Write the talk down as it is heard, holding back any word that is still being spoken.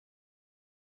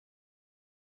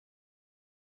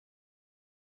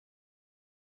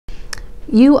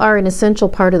You are an essential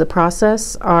part of the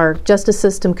process. Our justice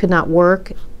system could not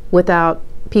work without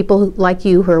people like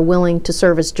you who are willing to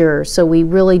serve as jurors. So we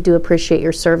really do appreciate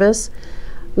your service.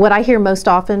 What I hear most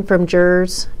often from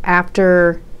jurors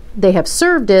after they have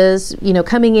served is,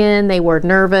 coming in, they were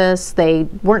nervous, they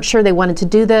weren't sure they wanted to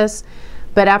do this,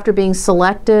 but after being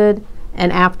selected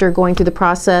and after going through the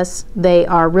process, they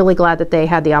are really glad that they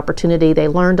had the opportunity. They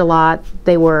learned a lot.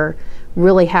 They were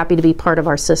really happy to be part of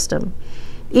our system.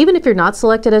 Even if you're not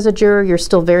selected as a juror, you're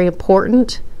still very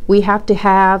important. We have to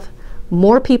have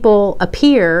more people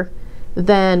appear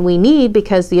than we need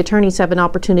because the attorneys have an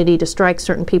opportunity to strike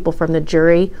certain people from the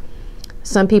jury.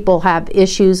 Some people have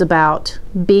issues about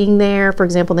being there. For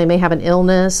example, they may have an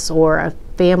illness or a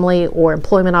family or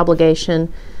employment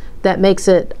obligation that makes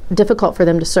it difficult for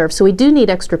them to serve. So we do need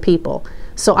extra people.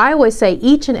 So I always say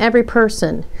each and every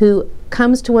person who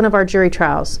comes to one of our jury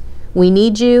trials, we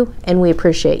need you and we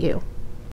appreciate you.